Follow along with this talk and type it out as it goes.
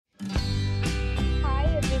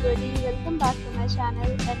everybody, welcome back to my channel,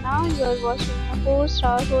 and now you are watching a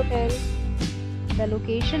 4-star hotel. The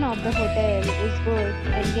location of the hotel is good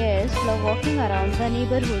and guests love walking around the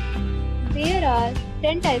neighborhood. There are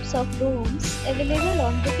 10 types of rooms available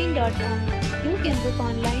on booking.com. You can book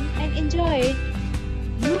online and enjoy it.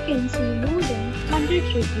 You can see more than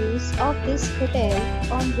 100 reviews of this hotel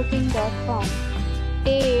on booking.com.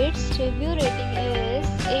 Its review rating is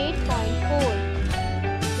 8.4,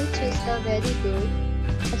 which is the very good.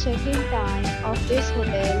 The check-in time of this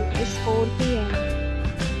hotel is 4 p.m.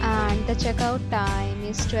 and the checkout time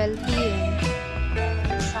is 12 p.m.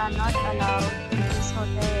 Pets are not allowed in this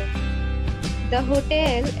hotel. The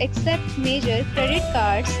hotel accepts major credit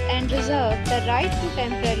cards and reserves the right to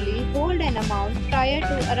temporarily hold an amount prior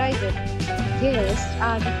to arrival. Guests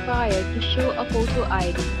are required to show a photo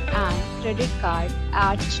ID and credit card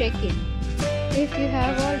at check-in. If you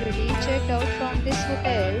have already checked out from this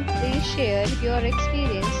hotel, please share your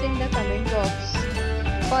experience in the comment box.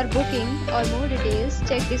 For booking or more details,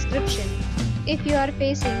 check description. If you are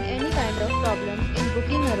facing any kind of problem in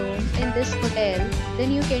booking a room in this hotel,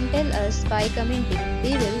 then you can tell us by commenting.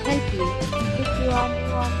 We will help you. If you are new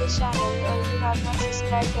on this channel or you have not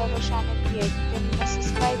subscribed to our channel yet, then you must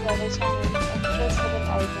subscribe to our channel and press the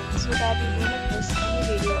bell icon so that you do not miss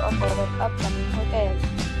any video of our upcoming hotel.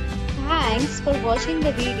 Thanks for watching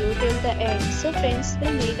the video till the end. So friends,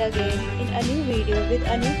 will meet again in a new video with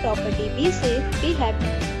a new property. Be safe, be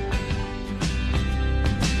happy.